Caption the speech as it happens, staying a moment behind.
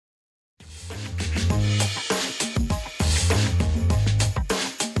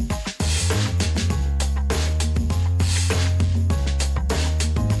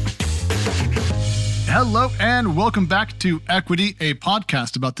Hello and welcome back to Equity, a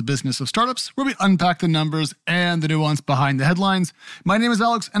podcast about the business of startups where we unpack the numbers and the nuance behind the headlines. My name is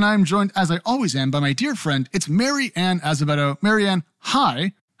Alex and I'm joined, as I always am, by my dear friend. It's Mary Ann Azevedo. Mary Ann,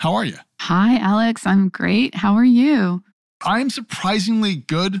 hi. How are you? Hi, Alex. I'm great. How are you? I'm surprisingly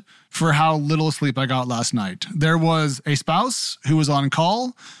good for how little sleep I got last night. There was a spouse who was on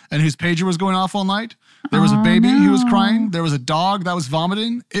call and whose pager was going off all night. There was a baby who was crying. There was a dog that was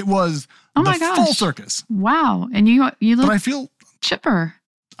vomiting. It was full circus. Wow. And you look but I feel chipper.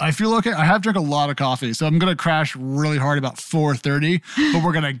 I feel okay. I have drank a lot of coffee, so I'm going to crash really hard about 4:30, but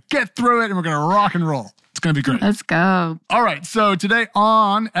we're going to get through it and we're going to rock and roll. It's going to be great. Let's go. All right. So today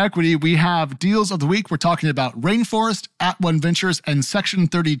on Equity, we have Deals of the Week. We're talking about Rainforest, @One Ventures, and Section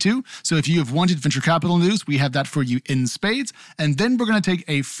 32. So if you have wanted venture capital news, we have that for you in spades. And then we're going to take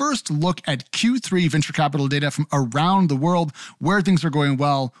a first look at Q3 venture capital data from around the world, where things are going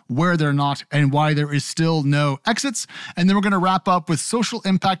well, where they're not, and why there is still no exits. And then we're going to wrap up with social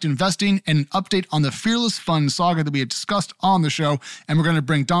impact investing and an update on the Fearless Fund saga that we had discussed on the show. And we're going to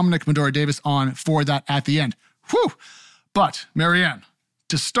bring Dominic Medora-Davis on for that at the end. Whew. But, Mary Ann,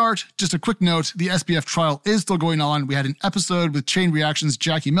 to start, just a quick note, the SBF trial is still going on. We had an episode with Chain Reaction's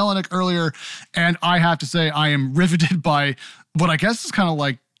Jackie Melinek earlier, and I have to say I am riveted by what I guess is kind of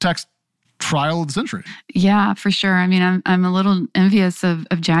like tech's trial of the century. Yeah, for sure. I mean, I'm a little envious of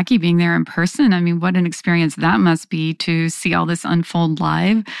Jackie being there in person. I mean, what an experience that must be to see all this unfold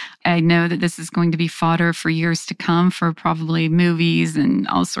live. I know that this is going to be fodder for years to come for probably movies and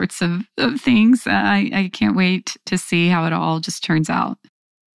all sorts of things. I can't wait to see how it all just turns out.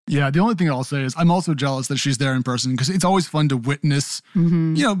 Yeah, the only thing I'll say is I'm also jealous that she's there in person because it's always fun to witness,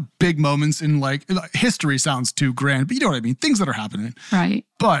 big moments in history sounds too grand, but you know what I mean? Things that are happening. Right.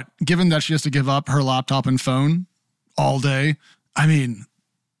 But given that she has to give up her laptop and phone all day, I mean,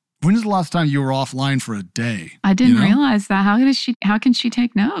 when is the last time you were offline for a day? I didn't realize that. How can she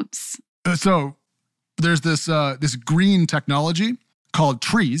take notes? So there's this green technology called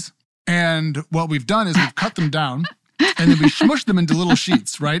trees. And what we've done is we've cut them down. And then we smush them into little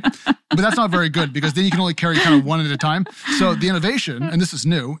sheets, right? But that's not very good because then you can only carry kind of one at a time. So the innovation, and this is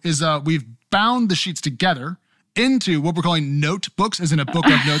new, is we've bound the sheets together into what we're calling notebooks, as in a book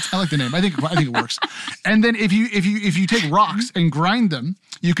of notes. I like the name. I think it works. And then if you take rocks and grind them,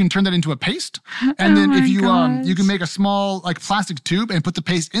 you can turn that into a paste. And then if you can make a small plastic tube and put the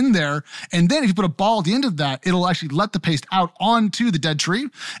paste in there. And then if you put a ball at the end of that, it'll actually let the paste out onto the dead tree.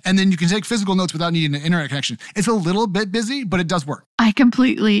 And then you can take physical notes without needing an internet connection. It's a little bit busy, but it does work. I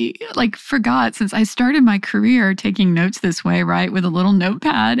completely forgot, since I started my career taking notes this way, right? With a little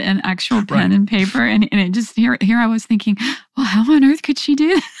notepad and actual pen and paper. And it just, here I was thinking, well, how on earth could she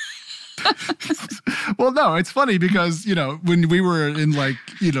do that? Well, no, it's funny because, when we were in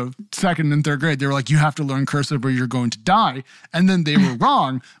second and third grade, they were like, you have to learn cursive or you're going to die. And then they were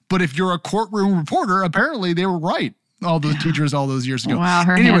wrong. But if you're a courtroom reporter, apparently they were right. All those teachers all those years ago. Wow,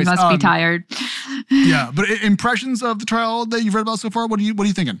 her hand must be tired. Yeah, but impressions of the trial that you've read about so far, what are you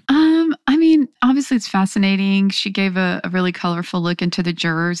thinking? I mean, obviously it's fascinating. She gave a really colorful look into the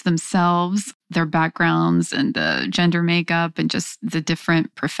jurors themselves, their backgrounds and the gender makeup and just the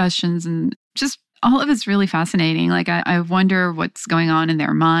different professions, and just all of it's really fascinating. I wonder what's going on in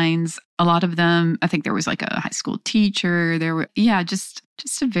their minds. A lot of them, I think there was a high school teacher. There were, just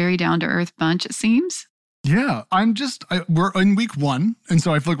a very down-to-earth bunch, it seems. Yeah, we're in week 1, and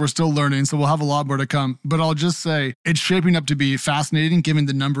so I feel like we're still learning, so we'll have a lot more to come. But I'll just say it's shaping up to be fascinating given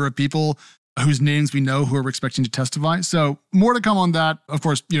the number of people whose names we know who are expecting to testify. So more to come on that. Of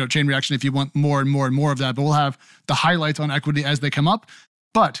course, Chain Reaction if you want more and more and more of that, but we'll have the highlights on Equity as they come up.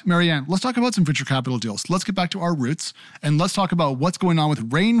 But, Mary Ann, let's talk about some venture capital deals. Let's get back to our roots, and let's talk about what's going on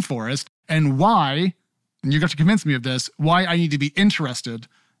with Rainforest and why, and you got to convince me of this, why I need to be interested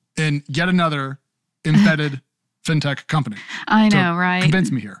in yet another embedded fintech company. I know, right?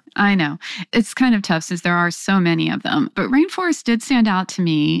 Convince me here. I know. It's kind of tough since there are so many of them. But Rainforest did stand out to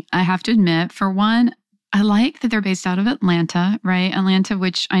me, I have to admit. For one, I like that they're based out of Atlanta, right? Atlanta,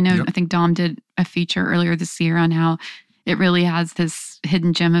 which I know, I think Dom did a feature earlier this year on how it really has this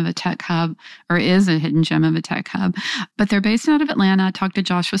hidden gem of a tech hub, or is a hidden gem of a tech hub. But they're based out of Atlanta. I talked to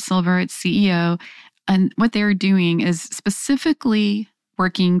Joshua Silver, its CEO, and what they're doing is specifically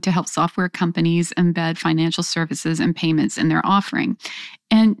working to help software companies embed financial services and payments in their offering.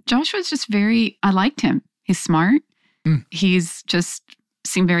 And Joshua's just I liked him. He's smart. He's just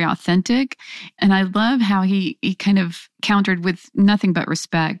seem very authentic. And I love how he kind of countered with nothing but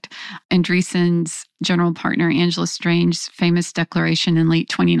respect Andreessen's general partner, Angela Strange's famous declaration in late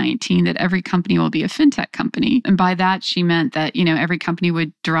 2019 that every company will be a fintech company. And by that, she meant that, every company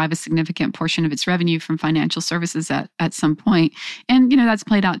would derive a significant portion of its revenue from financial services at some point. And, that's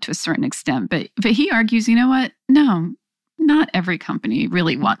played out to a certain extent. But he argues, you know what? No. Not every company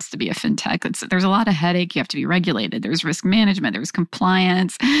really wants to be a fintech. There's a lot of headache. You have to be regulated. There's risk management. There's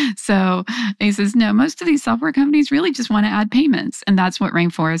compliance. So he says, no, most of these software companies really just want to add payments. And that's what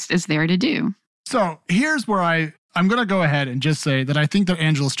Rainforest is there to do. So here's where I'm going to go ahead and just say that I think that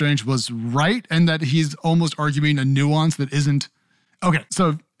Angela Strange was right and that he's almost arguing a nuance that isn't. Okay,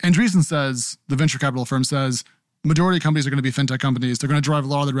 so Andreessen says, the venture capital firm says, majority of companies are going to be fintech companies. They're going to drive a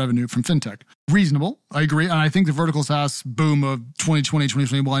lot of their revenue from fintech. Reasonable. I agree. And I think the vertical SaaS boom of 2020,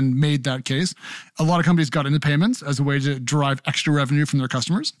 2021 made that case. A lot of companies got into payments as a way to derive extra revenue from their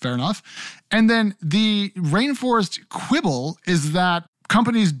customers. Fair enough. And then the Rainforest quibble is that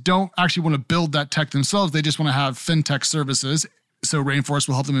companies don't actually want to build that tech themselves. They just want to have fintech services. So Rainforest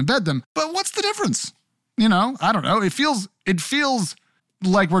will help them embed them. But what's the difference? I don't know. It feels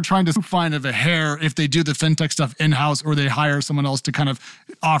like we're trying to find a hair if they do the fintech stuff in-house or they hire someone else to kind of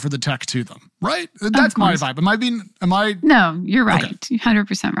offer the tech to them, right? That's my vibe. Am I? No, you're right. Okay.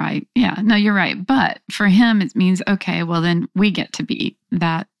 100% right. Yeah, no, you're right. But for him, it means, okay, well then we get to be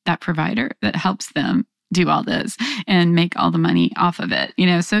that provider that helps them do all this and make all the money off of it.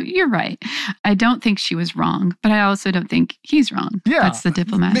 So you're right. I don't think she was wrong, but I also don't think he's wrong. Yeah. That's the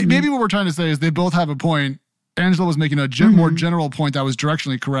diplomat. Maybe what we're trying to say is they both have a point. Angela was making a more general point that was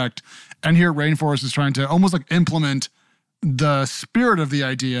directionally correct. And here Rainforest is trying to almost like implement the spirit of the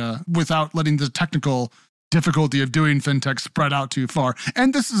idea without letting the technical difficulty of doing fintech spread out too far.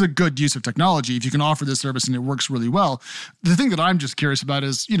 And this is a good use of technology if you can offer this service and it works really well. The thing that I'm just curious about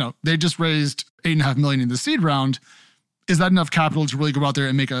is, they just raised $8.5 million in the seed round. Is that enough capital to really go out there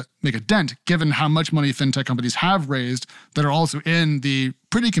and make a dent, given how much money fintech companies have raised that are also in the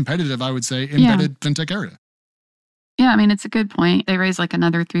pretty competitive, I would say, embedded fintech area? Yeah, it's a good point. They raised like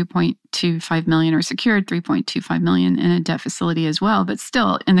another $3.25 million or secured $3.25 million in a debt facility as well. But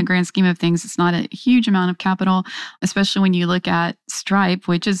still, in the grand scheme of things, it's not a huge amount of capital, especially when you look at Stripe,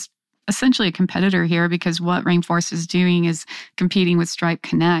 which is essentially a competitor here because what Rainforest is doing is competing with Stripe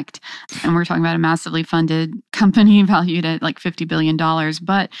Connect. And we're talking about a massively funded company valued at like $50 billion.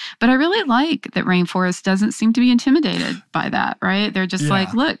 But I really like that Rainforest doesn't seem to be intimidated by that, right? They're just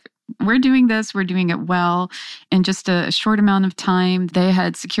like, look, we're doing this, we're doing it well. In just a short amount of time, they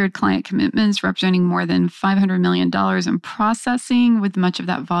had secured client commitments representing more than $500 million in processing, with much of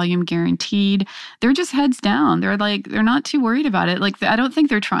that volume guaranteed. They're just heads down. They're not too worried about it. I don't think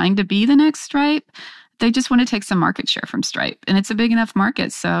they're trying to be the next Stripe. They just want to take some market share from Stripe. And it's a big enough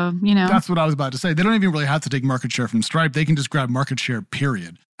market. So, That's what I was about to say. They don't even really have to take market share from Stripe. They can just grab market share,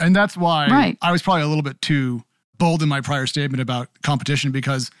 period. And that's why I was probably a little bit too bold in my prior statement about competition,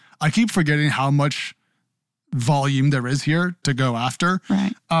 because I keep forgetting how much volume there is here to go after.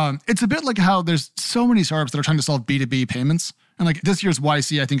 Right. It's a bit like how there's so many startups that are trying to solve B2B payments. And like this year's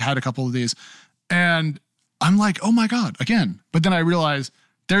YC, I think, had a couple of these. And I'm like, oh my God, again. But then I realize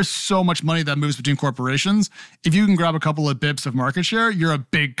there's so much money that moves between corporations. If you can grab a couple of bips of market share, you're a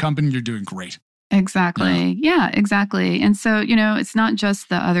big company, you're doing great. Exactly. Yeah, exactly. And so, it's not just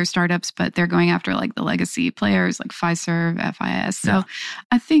the other startups, but they're going after like the legacy players like Fiserv, FIS. So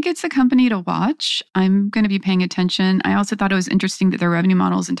I think it's a company to watch. I'm going to be paying attention. I also thought it was interesting that their revenue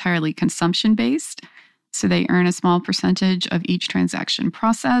model is entirely consumption-based. So they earn a small percentage of each transaction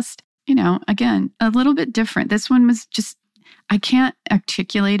processed. Again, a little bit different. This one was just, I can't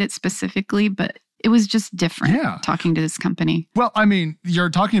articulate it specifically, but it was just different talking to this company. Well, you're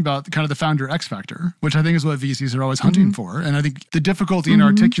talking about kind of the founder X factor, which I think is what VCs are always hunting for. And I think the difficulty in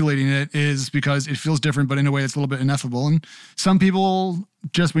articulating it is because it feels different, but in a way that's a little bit ineffable. And some people,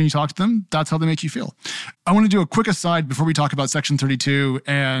 just when you talk to them, that's how they make you feel. I want to do a quick aside before we talk about Section 32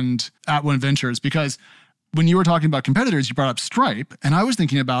 and At One Ventures, because when you were talking about competitors, you brought up Stripe, and I was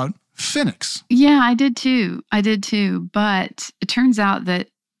thinking about Phoenix. Yeah, I did too. But it turns out that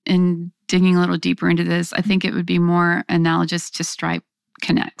in digging a little deeper into this, I think it would be more analogous to Stripe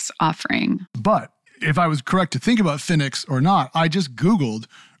Connect's offering. But if I was correct to think about Phoenix or not, I just Googled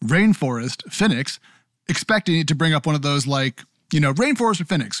Rainforest Phoenix, expecting it to bring up one of those like, Rainforest or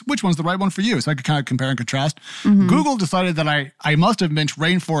Phoenix, which one's the right one for you? So I could kind of compare and contrast. Google decided that I must have meant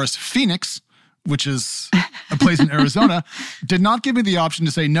Rainforest Phoenix, which is a place in Arizona, did not give me the option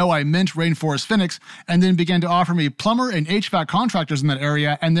to say, no, I meant Rainforest Phoenix, and then began to offer me plumber and HVAC contractors in that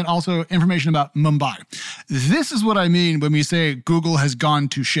area, and then also information about Mumbai. This is what I mean when we say Google has gone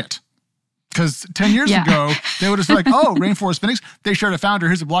to shit. Because 10 years ago, they would have said like, oh, Rainforest Phoenix, they shared a founder.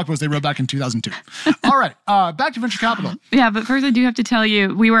 Here's a blog post they wrote back in 2002. All right, back to venture capital. Yeah, but first I do have to tell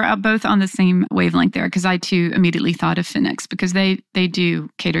you, we were both on the same wavelength there because I too immediately thought of Phoenix because they do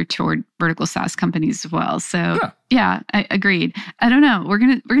cater toward vertical SaaS companies as well. So yeah, I agreed. I don't know. We're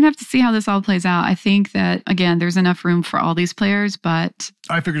gonna have to see how this all plays out. I think that again, there's enough room for all these players, but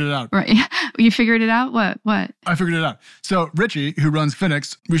I figured it out. Right. You figured it out? What? I figured it out. So Richie, who runs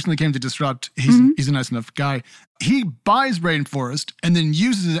Phoenix, recently came to Disrupt. He's a nice enough guy. He buys Rainforest and then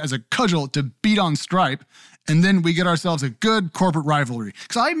uses it as a cudgel to beat on Stripe. And then we get ourselves a good corporate rivalry.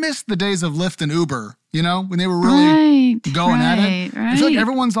 Because I miss the days of Lyft and Uber, you know, when they were really going at it. Right. I feel like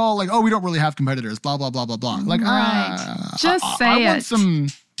everyone's all like, oh, we don't really have competitors, blah, blah, blah, blah, blah. Like, just say I it. Want some...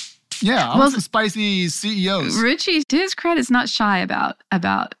 Yeah, I want some spicy CEOs. Richie, to his credit, is not shy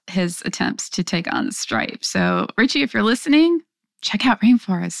about his attempts to take on Stripe. So, Richie, if you're listening, check out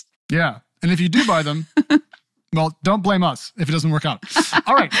Rainforest. Yeah, and if you do buy them, well, don't blame us if it doesn't work out.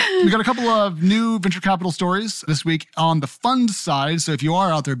 All right, we got a couple of new venture capital stories this week on the fund side. So if you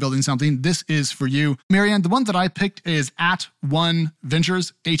are out there building something, this is for you. Marianne, the one that I picked is @1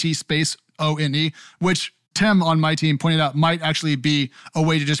 Ventures, AT_ONE, which Tim on my team pointed out might actually be a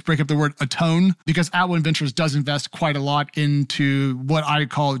way to just break up the word atone, because @1 Ventures does invest quite a lot into what I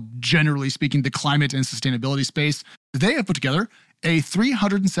call, generally speaking, the climate and sustainability space. They have put together a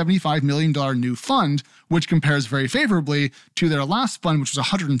 $375 million new fund, which compares very favorably to their last fund, which was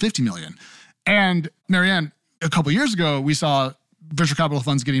 $150 million. And Marianne, a couple of years ago, we saw venture capital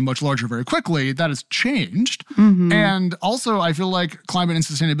funds getting much larger very quickly. That has changed. And also, I feel like climate and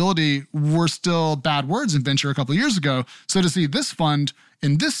sustainability were still bad words in venture a couple of years ago. So to see this fund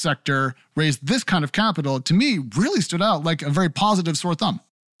in this sector raise this kind of capital, to me, really stood out like a very positive sore thumb.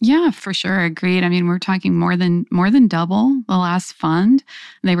 Yeah, for sure. Agreed. I mean, we're talking more than double the last fund.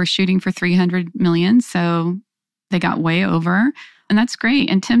 They were shooting for 300 million. So they got way over. And that's great.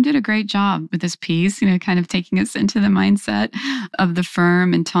 And Tim did a great job with this piece, you know, kind of taking us into the mindset of the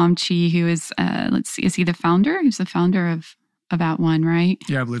firm. And Tom Chi, who is, is he the founder? He's the founder of @1, right?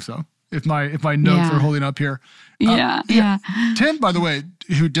 Yeah, I believe so. If my notes are holding up here. Yeah. Tim, by the way,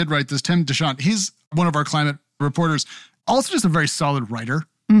 who did write this, Tim Deschamps, he's one of our climate reporters, also just a very solid writer.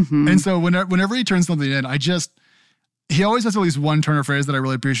 And so whenever he turns something in, he always has at least one turn of phrase that I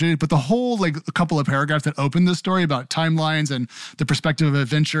really appreciate. But the whole a couple of paragraphs that open this story about timelines and the perspective of a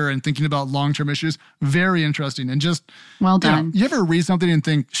venture and thinking about long-term issues, very interesting. And just well done. You ever read something and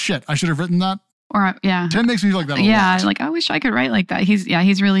think, shit, I should have written that? Or Tim makes me feel like that a lot. Like I wish I could write like that.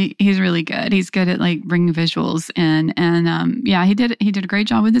 He's really good. He's good at like bringing visuals in, and he did a great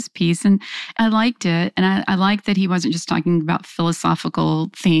job with this piece, and I liked it, and I liked that he wasn't just talking about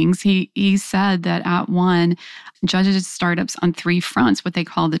philosophical things. He said that @1 judges startups on 3 fronts, what they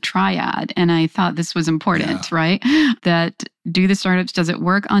call the triad, and I thought this was important, right? That do the startups, does it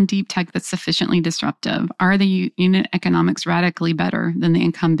work on deep tech that's sufficiently disruptive? Are the unit economics radically better than the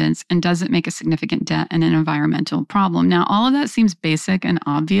incumbents? And does it make a significant dent in an environmental problem? Now, all of that seems basic and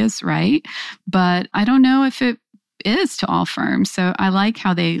obvious, right? But I don't know if it is to all firms. So I like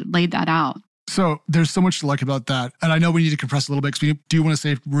how they laid that out. So there's so much to like about that. And I know we need to compress a little bit because we do want to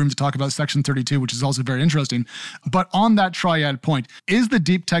save room to talk about Section 32, which is also very interesting. But on that triad point, is the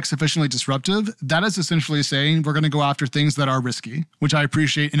deep tech sufficiently disruptive? That is essentially saying we're going to go after things that are risky, which I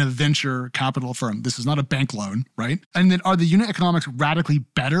appreciate in a venture capital firm. This is not a bank loan, right? And then are the unit economics radically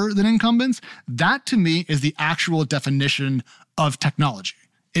better than incumbents? That to me is the actual definition of technology.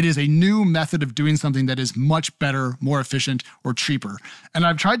 It is a new method of doing something that is much better, more efficient, or cheaper. And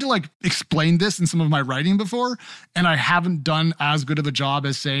I've tried to explain this in some of my writing before, and I haven't done as good of a job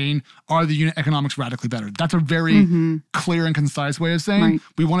as saying, are the unit economics radically better? That's a very clear and concise way of saying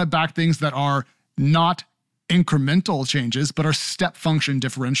we want to back things that are not incremental changes, but are step function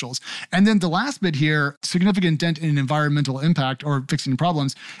differentials. And then the last bit here, significant dent in environmental impact or fixing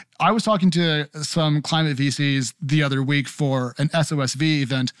problems. I was talking to some climate VCs the other week for an SOSV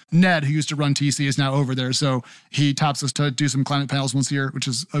event. Ned, who used to run TC, is now over there. So he taps us to do some climate panels once a year, which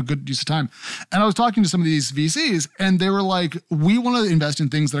is a good use of time. And I was talking to some of these VCs, and they were like, we want to invest in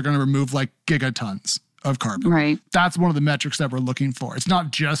things that are going to remove gigatons of carbon. Right. That's one of the metrics that we're looking for. It's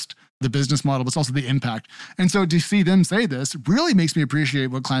not just the business model, but it's also the impact. And so to see them say this really makes me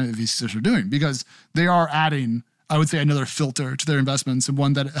appreciate what climate VCs are doing, because they are adding, I would say, another filter to their investments, and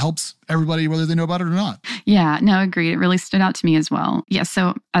one that helps everybody, whether they know about it or not. Yeah, no, agreed. It really stood out to me as well. Yeah,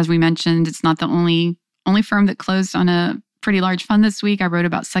 so as we mentioned, it's not the only only firm that closed on a pretty large fund this week. I wrote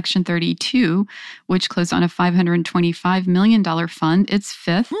about Section 32, which closed on a $525 million fund. It's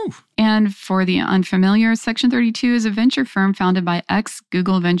fifth. Ooh. And for the unfamiliar, Section 32 is a venture firm founded by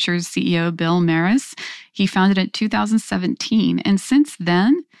ex-Google Ventures CEO Bill Maris. He founded it in 2017. And since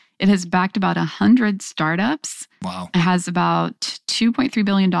then, it has backed about 100 startups. Wow. It has about $2.3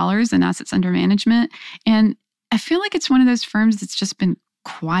 billion in assets under management. And I feel like it's one of those firms that's just been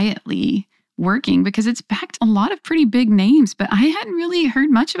quietly working because it's backed a lot of pretty big names, but I hadn't really heard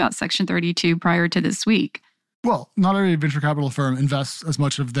much about Section 32 prior to this week. Well, not every venture capital firm invests as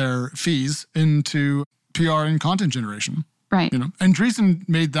much of their fees into PR and content generation. Right. And Andreessen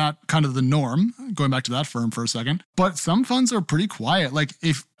made that kind of the norm, going back to that firm for a second. But some funds are pretty quiet. Like,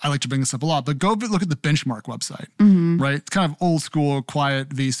 if I like to bring this up a lot, but go look at the Benchmark website, right? It's kind of old school, quiet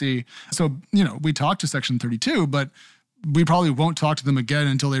VC. So, we talked to Section 32, but we probably won't talk to them again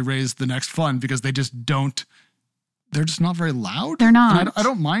until they raise the next fund because they're just not very loud. They're not. And I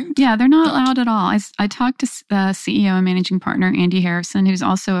don't mind. Yeah, they're not loud at all. I talked to CEO and managing partner Andy Harrison, who's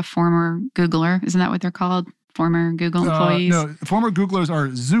also a former Googler. Isn't that what they're called? Former Google employees? No, former Googlers are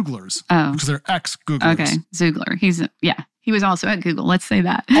Zooglers. Oh. Because they're ex-Googlers. Okay, Zoogler. He was also at Google. Let's say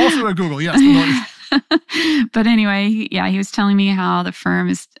that. Also at Google, yes. But anyway, he was telling me how the firm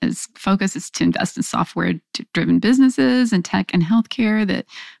is focus is to invest in software-driven businesses and tech and healthcare that,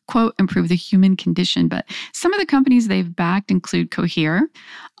 quote, improve the human condition. But some of the companies they've backed include Cohere,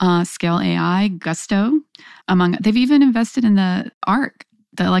 Scale AI, Gusto. They've even invested in the ARC,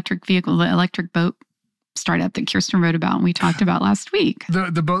 the electric vehicle, the electric boat startup that Kirsten wrote about and we talked about last week.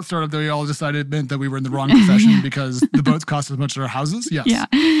 The boat startup that we all decided meant that we were in the wrong profession because the boats cost as much as our houses. Yes.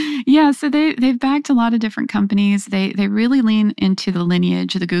 Yeah. So they've backed a lot of different companies. They really lean into the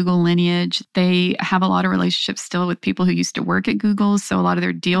lineage, the Google lineage. They have a lot of relationships still with people who used to work at Google. So a lot of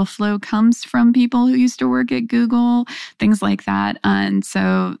their deal flow comes from people who used to work at Google, things like that. And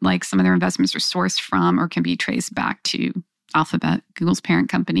so like some of their investments are sourced from or can be traced back to Alphabet, Google's parent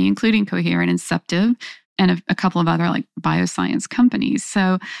company, including Cohere and Inceptive, and a couple of other like bioscience companies.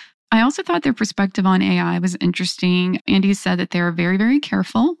 So I also thought their perspective on AI was interesting. Andy said that they're very, very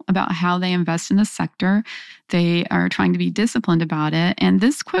careful about how they invest in the sector. They are trying to be disciplined about it. And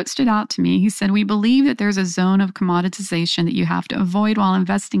this quote stood out to me. He said, "We believe that there's a zone of commoditization that you have to avoid while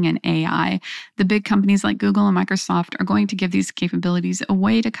investing in AI. The big companies like Google and Microsoft are going to give these capabilities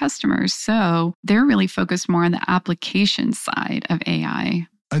away to customers. So they're really focused more on the application side of AI."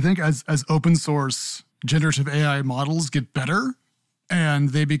 I think as open source generative AI models get better and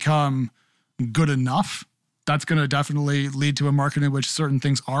they become good enough, that's going to definitely lead to a market in which certain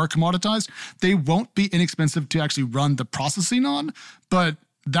things are commoditized. They won't be inexpensive to actually run the processing on, but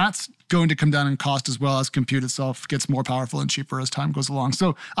that's going to come down in cost as well as compute itself gets more powerful and cheaper as time goes along.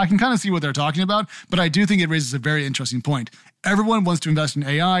 So I can kind of see what they're talking about, but I do think it raises a very interesting point. Everyone wants to invest in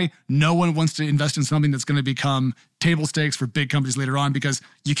AI. No one wants to invest in something that's going to become table stakes for big companies later on because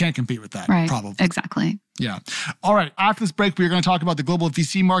you can't compete with that, right, probably. Exactly. Yeah. All right. After this break, we're going to talk about the global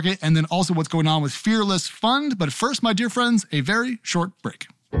VC market and then also what's going on with Fearless Fund. But first, my dear friends, a very short break.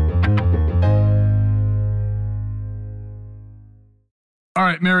 All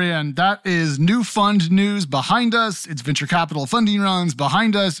right, Marianne, that is new fund news behind us. It's venture capital funding rounds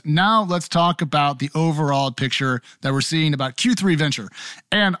behind us. Now let's talk about the overall picture that we're seeing about Q3 venture.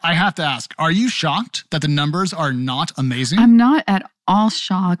 And I have to ask, are you shocked that the numbers are not amazing? I'm not at all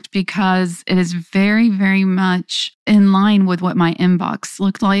shocked because it is very, very much in line with what my inbox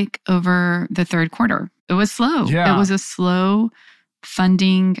looked like over the third quarter. It was slow. Yeah. It was a slow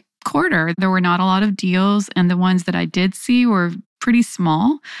funding quarter. There were not a lot of deals, and the ones that I did see were pretty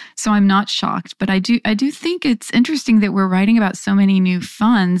small. So I'm not shocked, but I do think it's interesting that we're writing about so many new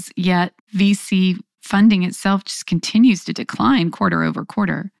funds, yet VC funding itself just continues to decline quarter over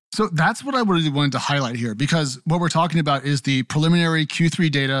quarter. So that's what I really wanted to highlight here, because what we're talking about is the preliminary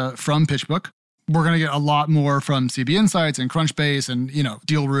Q3 data from PitchBook. We're going to get a lot more from CB Insights and Crunchbase and,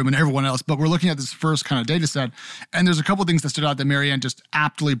 Deal Room and everyone else. But we're looking at this first kind of data set. And there's a couple of things that stood out that Marianne just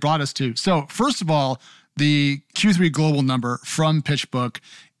aptly brought us to. So first of all, the Q3 global number from PitchBook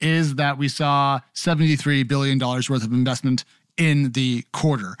is that we saw $73 billion worth of investment in the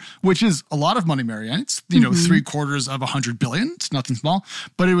quarter, which is a lot of money, Marianne. It's, 3/4 of $100 billion. It's nothing small.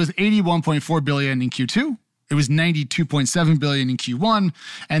 But it was $81.4 billion in Q2. It was $92.7 billion in Q1.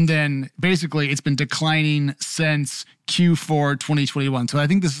 And then basically it's been declining since Q4 2021. So I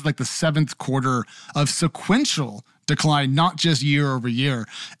think this is like the 7th quarter of sequential decline, not just year over year.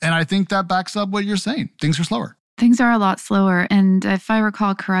 And I think that backs up what you're saying. Things are slower. Things are a lot slower. And if I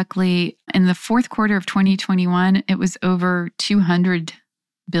recall correctly, in the fourth quarter of 2021, it was over 200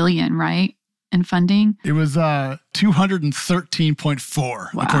 billion, right? in funding? It was 213.4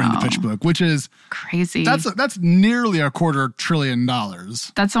 according to PitchBook, which is crazy. That's nearly $250 billion.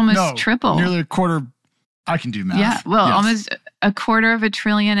 That's almost triple. Nearly a quarter. I can do math. Yeah, well, yes. Almost $250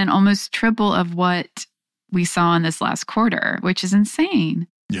 billion and almost triple of what we saw in this last quarter, which is insane.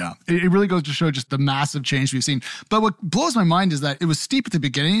 Yeah, it really goes to show just the massive change we've seen. But what blows my mind is that it was steep at the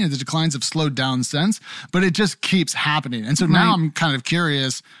beginning and the declines have slowed down since, but it just keeps happening. And so now I'm kind of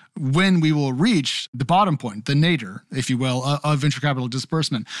curious when we will reach the bottom point, the nadir, if you will, of venture capital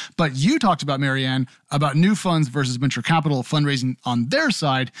disbursement. But you talked about, Marianne, about new funds versus venture capital fundraising on their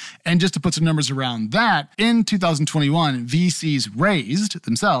side. And just to put some numbers around that, in 2021, VCs raised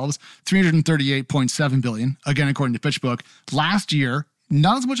themselves $338.7 billion, again, according to PitchBook. Last year,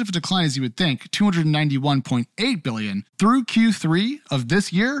 not as much of a decline as you would think, $291.8 billion. Through Q3 of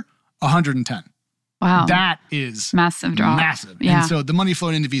this year, 110. Wow. That is massive drop. Massive. Yeah. And so the money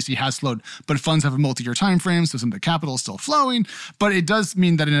flowing into VC has slowed, but funds have a multi-year time frame, so some of the capital is still flowing. But it does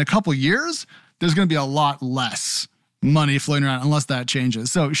mean that in a couple years, there's going to be a lot less money floating around unless that changes.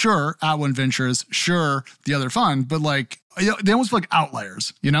 So sure, At1 Ventures, sure, the other fund, but they almost feel like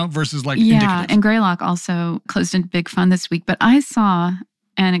outliers, versus indicative. And Greylock also closed a big fund this week. But I saw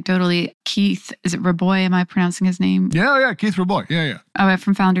anecdotally Keith, is it Raboy? Am I pronouncing his name? Yeah, Keith Raboy. Yeah. Oh,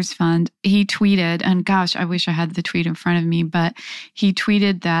 from Founders Fund. He tweeted, and gosh, I wish I had the tweet in front of me, but he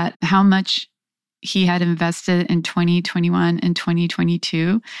tweeted that how much he had invested in 2021 and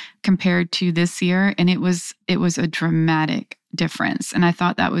 2022 compared to this year. And it was a dramatic difference. And I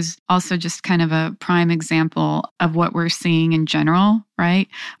thought that was also just kind of a prime example of what we're seeing in general, right?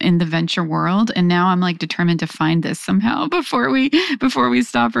 In the venture world. And now I'm determined to find this somehow before we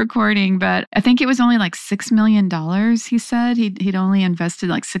stop recording. But I think it was only $6 million, he said. He'd only invested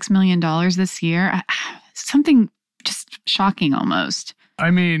 $6 million this year. Something just shocking almost.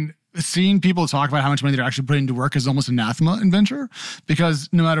 I mean, seeing people talk about how much money they're actually putting to work is almost anathema in venture, because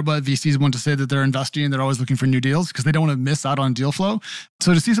no matter what VCs want to say that they're investing in, they're always looking for new deals because they don't want to miss out on deal flow.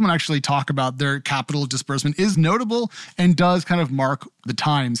 So to see someone actually talk about their capital disbursement is notable and does kind of mark the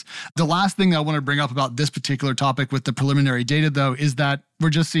times. The last thing I want to bring up about this particular topic with the preliminary data, though, is that we're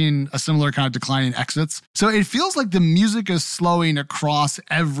just seeing a similar kind of decline in exits. So it feels like the music is slowing across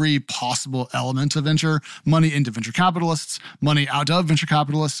every possible element of venture: money into venture capitalists, money out of venture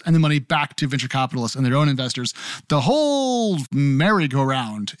capitalists, and the money back to venture capitalists and their own investors. The whole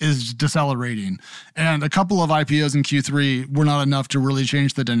merry-go-round is decelerating. And a couple of IPOs in Q3 were not enough to really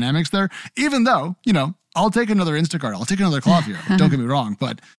change the dynamics there, even though, I'll take another Instacart, I'll take another Clav here, don't get me wrong,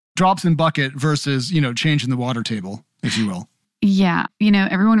 but drops in bucket versus, change in the water table, if you will. Yeah.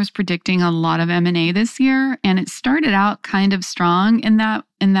 Everyone was predicting a lot of M&A this year, and it started out kind of strong in that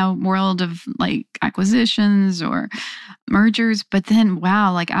world of acquisitions or mergers. But then,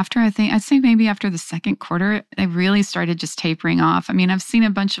 wow, I'd say maybe after the second quarter, they really started just tapering off. I mean, I've seen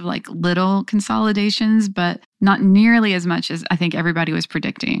a bunch of little consolidations, but not nearly as much as I think everybody was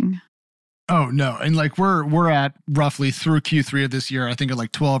predicting. Oh, no. And we're at roughly through Q3 of this year, I think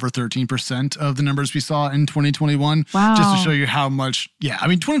at 12 or 13% of the numbers we saw in 2021. Wow. Just to show you how much,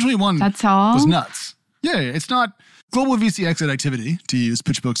 2021 That's all? was nuts. Yeah, it's not, global VC exit activity, to use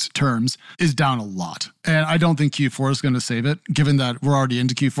PitchBook's terms, is down a lot. And I don't think Q4 is going to save it, given that we're already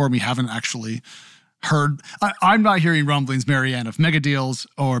into Q4 and we haven't actually heard, I'm not hearing rumblings, Marianne, of mega deals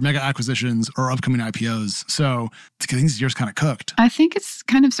or mega acquisitions or upcoming IPOs. So I think this year's kind of cooked. I think it's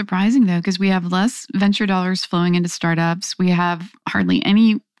kind of surprising, though, because we have less venture dollars flowing into startups. We have hardly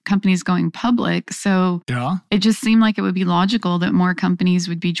any companies going public. So It just seemed like it would be logical that more companies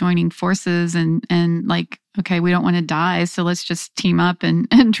would be joining forces and okay, we don't want to die, so let's just team up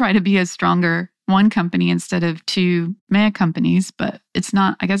and try to be a stronger one company instead of two mega companies. But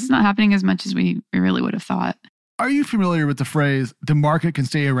I guess it's not happening as much as we really would have thought. Are you familiar with the phrase, the market can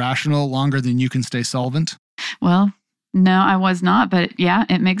stay irrational longer than you can stay solvent? Well, no, I was not, but yeah,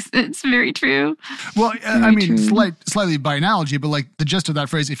 it's very true. Well, slightly by analogy, but the gist of that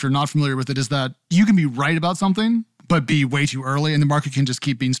phrase, if you're not familiar with it, is that you can be right about something, but be way too early, and the market can just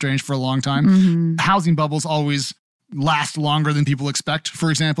keep being strange for a long time. Mm-hmm. Housing bubbles always last longer than people expect. For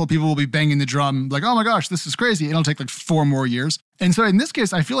example, people will be banging the drum oh my gosh, this is crazy. It'll take 4 more years. And so in this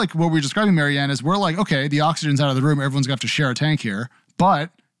case, I feel like what we're describing, Marianne, is we're okay, the oxygen's out of the room. Everyone's going to have to share a tank here,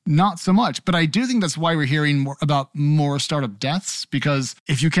 but not so much. But I do think that's why we're hearing more about more startup deaths, because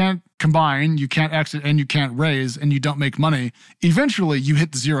if you can't combine, you can't exit, and you can't raise, and you don't make money, eventually you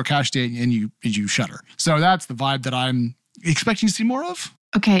hit the zero cash date and you shutter. So that's the vibe that I'm expecting to see more of.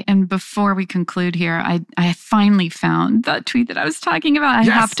 Okay, and before we conclude here, I finally found that tweet that I was talking about. I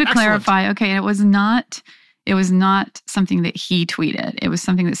have to clarify. Okay, it was not It was not something that he tweeted. It was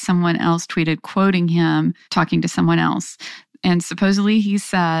something that someone else tweeted, quoting him, talking to someone else. And supposedly he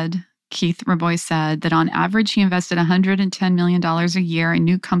said, Keith Rabois said, that on average, he invested $110 million a year in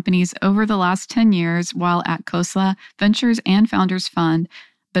new companies over the last 10 years while at Khosla Ventures and Founders Fund,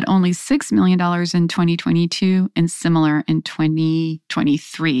 but only $6 million in 2022 and similar in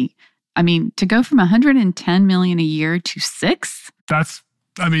 2023. I mean, to go from $110 million a year to $6?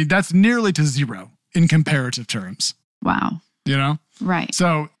 That's nearly to zero in comparative terms. Wow. You know? Right.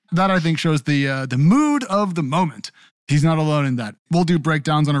 So that, I think, shows the mood of the moment. He's not alone in that. We'll do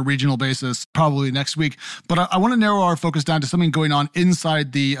breakdowns on a regional basis probably next week. But I want to narrow our focus down to something going on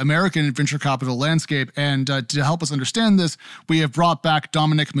inside the American venture capital landscape. And to help us understand this, we have brought back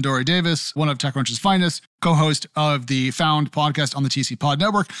Dominic Midori-Davis, one of TechCrunch's finest, co-host of the Found podcast on the TC Pod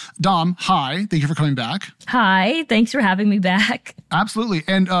Network. Dom, hi. Thank you for coming back. Hi. Thanks for having me back. Absolutely.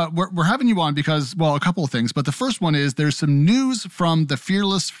 And we're having you on because, well, a couple of things. But the first one is there's some news from the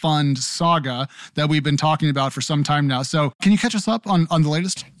Fearless Fund saga that we've been talking about for some time now. So can you catch us up on the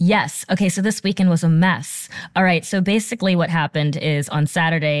latest? Yes. Okay, so this weekend was a mess. All right, so basically what happened is on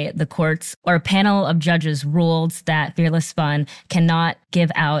Saturday, the courts or a panel of judges ruled that Fearless Fund cannot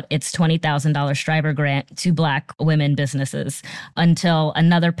give out its $20,000 Striver grant to Black women businesses until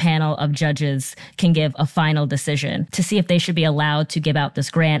another panel of judges can give a final decision to see if they should be allowed to give out this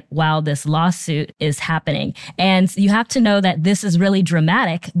grant while this lawsuit is happening. And you have to know that this is really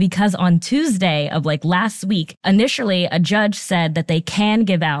dramatic because on Tuesday of last week, initially a judge said that they can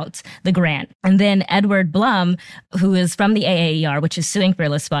give out the grant. And then Edward Blum, who is from the AAER, which is suing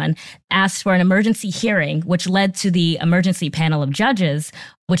Fearless Fund, asked for an emergency hearing, which led to the emergency panel of judges,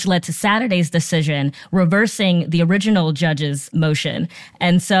 which led to Saturday's decision, reversing the original judge's motion.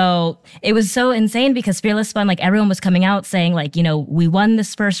 And so it was so insane because Fearless Fund, everyone was coming out saying, we won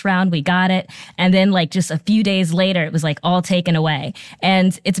this first round, we got it. And then just a few days later, it was all taken away.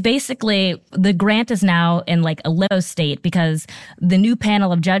 And it's basically, the grant is now in a limbo state because the new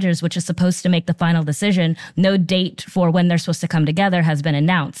panel of judges, which is supposed to make the final decision, no date for when they're supposed to come together has been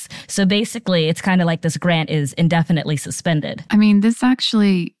announced. So basically, it's kind of like this grant is indefinitely suspended. I mean, this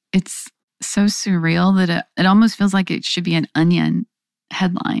actually, it's so surreal that it almost feels like it should be an Onion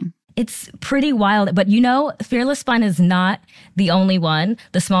headline. It's pretty wild. But Fearless Fund is not the only one.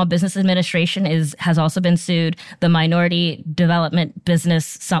 The Small Business Administration has also been sued. The Minority Development Business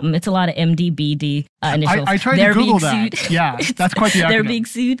something. It's a lot of MDBD initials. I tried to Google that. Yeah, that's quite the acronym. They're being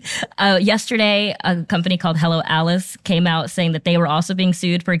sued. Yesterday, a company called Hello Alice came out saying that they were also being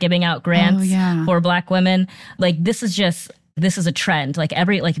sued for giving out grants for Black women. This is a trend.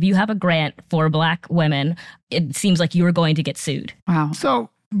 If you have a grant for Black women, it seems like you are going to get sued. Wow. So,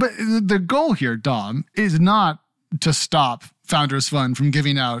 but the goal here, Dom, is not to stop Founders Fund from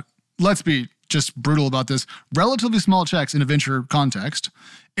giving out, let's be just brutal about this, relatively small checks in a venture context.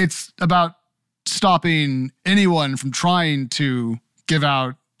 It's about stopping anyone from trying to give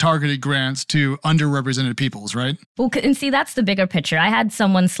out targeted grants to underrepresented peoples, right? Well, and see, that's the bigger picture. I had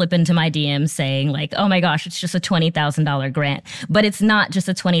someone slip into my DM saying oh my gosh, it's just a $20,000 grant. But it's not just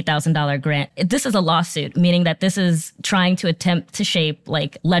a $20,000 grant. This is a lawsuit, meaning that this is trying to attempt to shape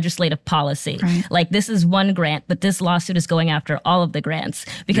legislative policy. Right. This is one grant, but this lawsuit is going after all of the grants.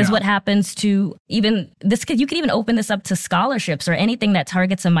 Because what happens to even this, you could even open this up to scholarships or anything that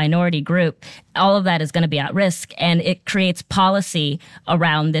targets a minority group. All of that is going to be at risk. And it creates policy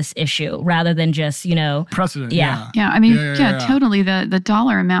around this issue rather than just, precedent. Yeah. I mean, totally. The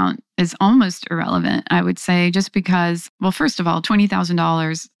dollar amount is almost irrelevant, I would say, just because, well, first of all,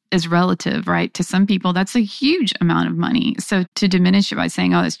 $20,000 is relative, right? To some people, that's a huge amount of money. So to diminish it by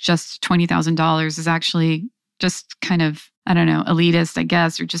saying, oh, it's just $20,000 is actually just kind of, I don't know, elitist, I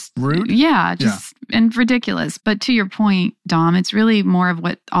guess, or just rude. Yeah, and ridiculous. But to your point, Dom, it's really more of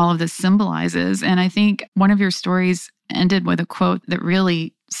what all of this symbolizes. And I think one of your stories ended with a quote that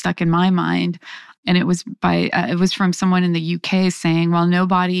really stuck in my mind. And it was from someone in the UK saying, while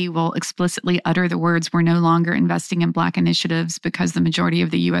nobody will explicitly utter the words, we're no longer investing in Black initiatives because the majority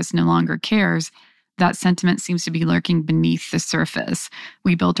of the US no longer cares, that sentiment seems to be lurking beneath the surface.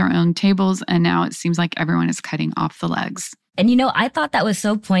 We built our own tables, and now it seems like everyone is cutting off the legs. And I thought that was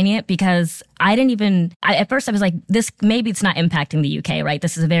so poignant because at first I was like, maybe it's not impacting the UK, right?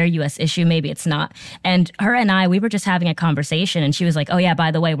 This is a very US issue. Maybe it's not. And her and we were just having a conversation and she was like, oh yeah,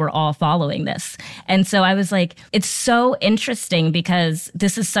 by the way, we're all following this. And so I was like, it's so interesting because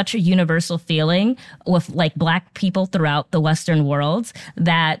this is such a universal feeling with Black people throughout the Western world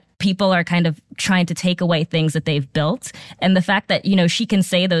that people are kind of trying to take away things that they've built. And the fact that, she can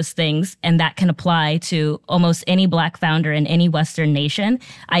say those things and that can apply to almost any Black founder in any Western nation,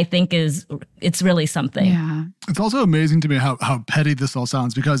 I think it's really something. Yeah. It's also amazing to me how petty this all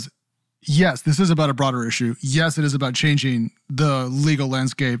sounds, because yes, this is about a broader issue. Yes, it is about changing the legal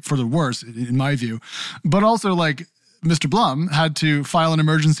landscape for the worse, in my view. But also, like, Mr. Blum had to file an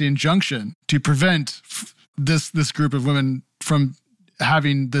emergency injunction to prevent this group of women from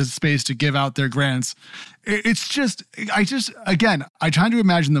having the space to give out their grants. It's just, again, I try to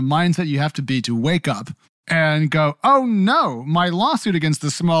imagine the mindset you have to be to wake up and go, oh no, my lawsuit against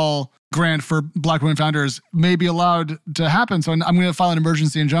the small grant for Black women founders may be allowed to happen. So I'm going to file an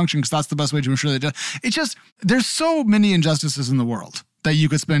emergency injunction because that's the best way to ensure they do. It's just, there's so many injustices in the world that you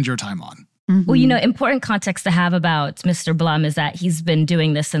could spend your time on. Well, important context to have about Mr. Blum is that he's been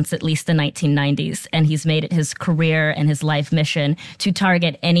doing this since at least the 1990s, and he's made it his career and his life mission to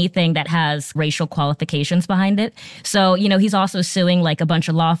target anything that has racial qualifications behind it. So, he's also suing like a bunch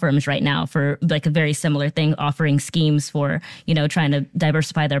of law firms right now for like a very similar thing, offering schemes for, trying to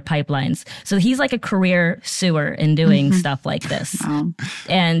diversify their pipelines. So he's like a career suer in doing stuff like this. Wow.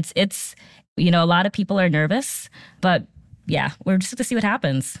 And it's, a lot of people are nervous, but yeah, we're just going to see what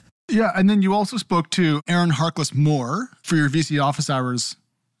happens. Yeah, and then you also spoke to Erin Harkless Moore for your VC Office Hours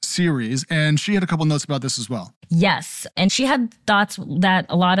series, and she had a couple notes about this as well. Yes, and she had thoughts that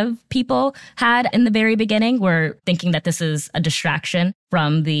a lot of people had in the very beginning, were thinking that this is a distraction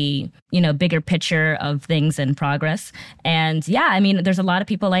from the, bigger picture of things in progress. And yeah, I mean, there's a lot of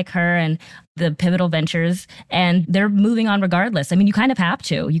people like her and the Pivotal Ventures, and they're moving on regardless. I mean, you kind of have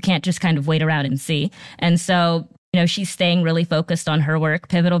to. You can't just kind of wait around and see. And so she's staying really focused on her work.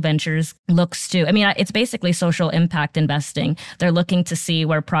 Pivotal Ventures looks to, it's basically social impact investing. They're looking to see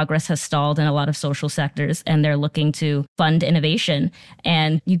where progress has stalled in a lot of social sectors, and they're looking to fund innovation.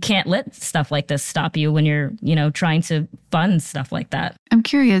 And you can't let stuff like this stop you when you're, trying to fund stuff like that. I'm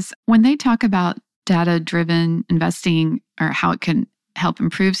curious, when they talk about data-driven investing or how it can help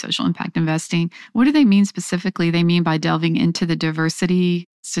improve social impact investing, what do they mean specifically? They mean by delving into the diversity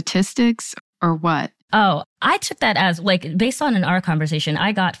statistics or what? Oh, I took that as, like, based on our conversation,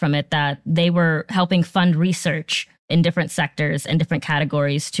 I got from it that they were helping fund research in different sectors and different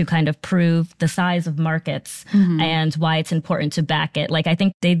categories to kind of prove the size of markets and why it's important to back it. Like, I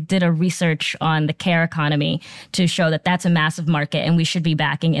think they did a research on the care economy to show that that's a massive market and we should be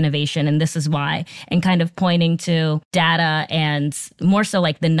backing innovation, and this is why, and kind of pointing to data and more so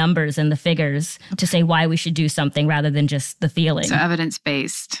like the numbers and the figures to say why we should do something rather than just the feeling. So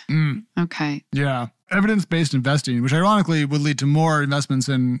evidence-based. Okay. Yeah. Evidence-based investing, which ironically would lead to more investments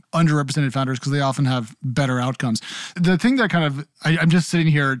in underrepresented founders because they often have better outcomes. The thing that I'm just sitting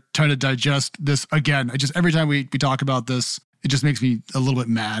here trying to digest this again. Every time we talk about this, it just makes me a little bit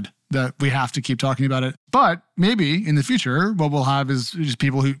mad that we have to keep talking about it. But maybe in the future, what we'll have is just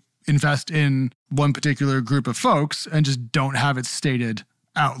people who invest in one particular group of folks and just don't have it stated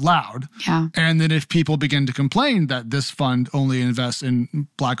out loud. Yeah. And then if people begin to complain that this fund only invests in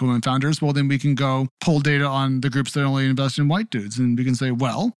Black women founders, well, then we can go pull data on the groups that only invest in white dudes. And we can say,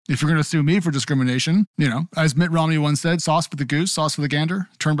 well, if you're going to sue me for discrimination, as Mitt Romney once said, sauce for the goose, sauce for the gander,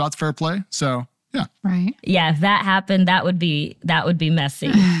 turnabout's fair play. So yeah. Right. Yeah, if that happened, that would be messy,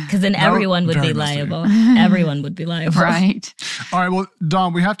 because then everyone would be liable. Everyone would be liable. Right. All right. Well,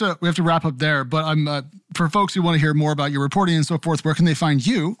 Dom, we have to wrap up there. But for folks who want to hear more about your reporting and so forth, where can they find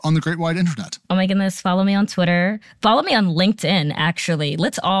you on the great wide internet? Oh my goodness! Follow me on Twitter. Follow me on LinkedIn. Actually,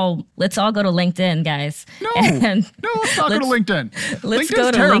 let's all go to LinkedIn, guys. No, let's not go to LinkedIn. Let's LinkedIn's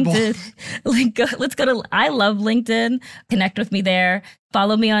go to terrible. LinkedIn. Let's go to. I love LinkedIn. Connect with me there.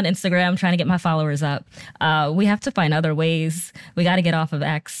 Follow me on Instagram. I'm trying to get my followers up. We have to find other ways. We got to get off of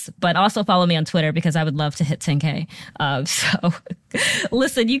X, but also follow me on Twitter because I would love to hit 10K. So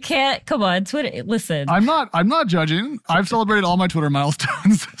listen, you can't, come on, Twitter, listen. I'm not judging. I've celebrated all my Twitter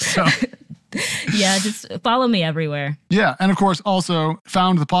milestones. So yeah, just follow me everywhere. Yeah. And of course, also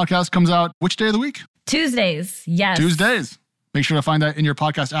Found the podcast comes out which day of the week? Tuesdays. Yes. Tuesdays. Make sure to find that in your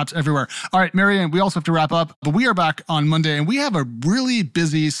podcast apps everywhere. All right, Marianne, we also have to wrap up, but we are back on Monday, and we have a really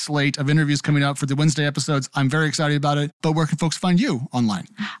busy slate of interviews coming out for the Wednesday episodes. I'm very excited about it, but where can folks find you online?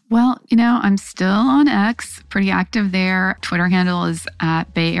 Well, I'm still on X, pretty active there. Twitter handle is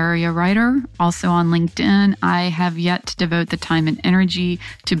at Bay Area Writer. Also on LinkedIn. I have yet to devote the time and energy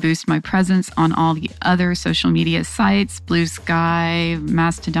to boost my presence on all the other social media sites, Blue Sky,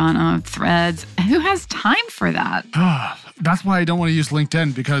 Mastodon, Threads. Who has time for that? That's why I don't want to use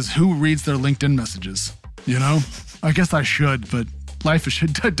LinkedIn, because who reads their LinkedIn messages? I guess I should, but Life is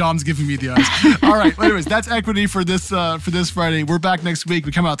shit. Dom's giving me the eyes. All right. Well, anyways, that's equity for this Friday. We're back next week.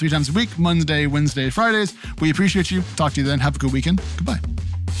 We come out 3 times a week, Monday, Wednesday, Fridays. We appreciate you. Talk to you then. Have a good weekend. Goodbye.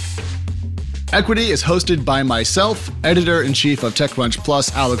 Equity is hosted by myself, Editor-in-Chief of TechCrunch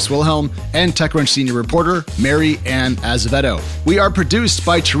Plus, Alex Wilhelm, and TechCrunch Senior Reporter, Mary Ann Azevedo. We are produced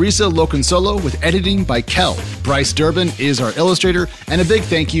by Teresa Loconsolo with editing by Kel. Bryce Durbin is our illustrator, and a big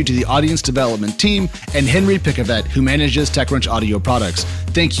thank you to the audience development team and Henry Picavet, who manages TechCrunch audio products.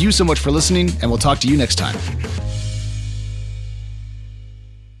 Thank you so much for listening, and we'll talk to you next time.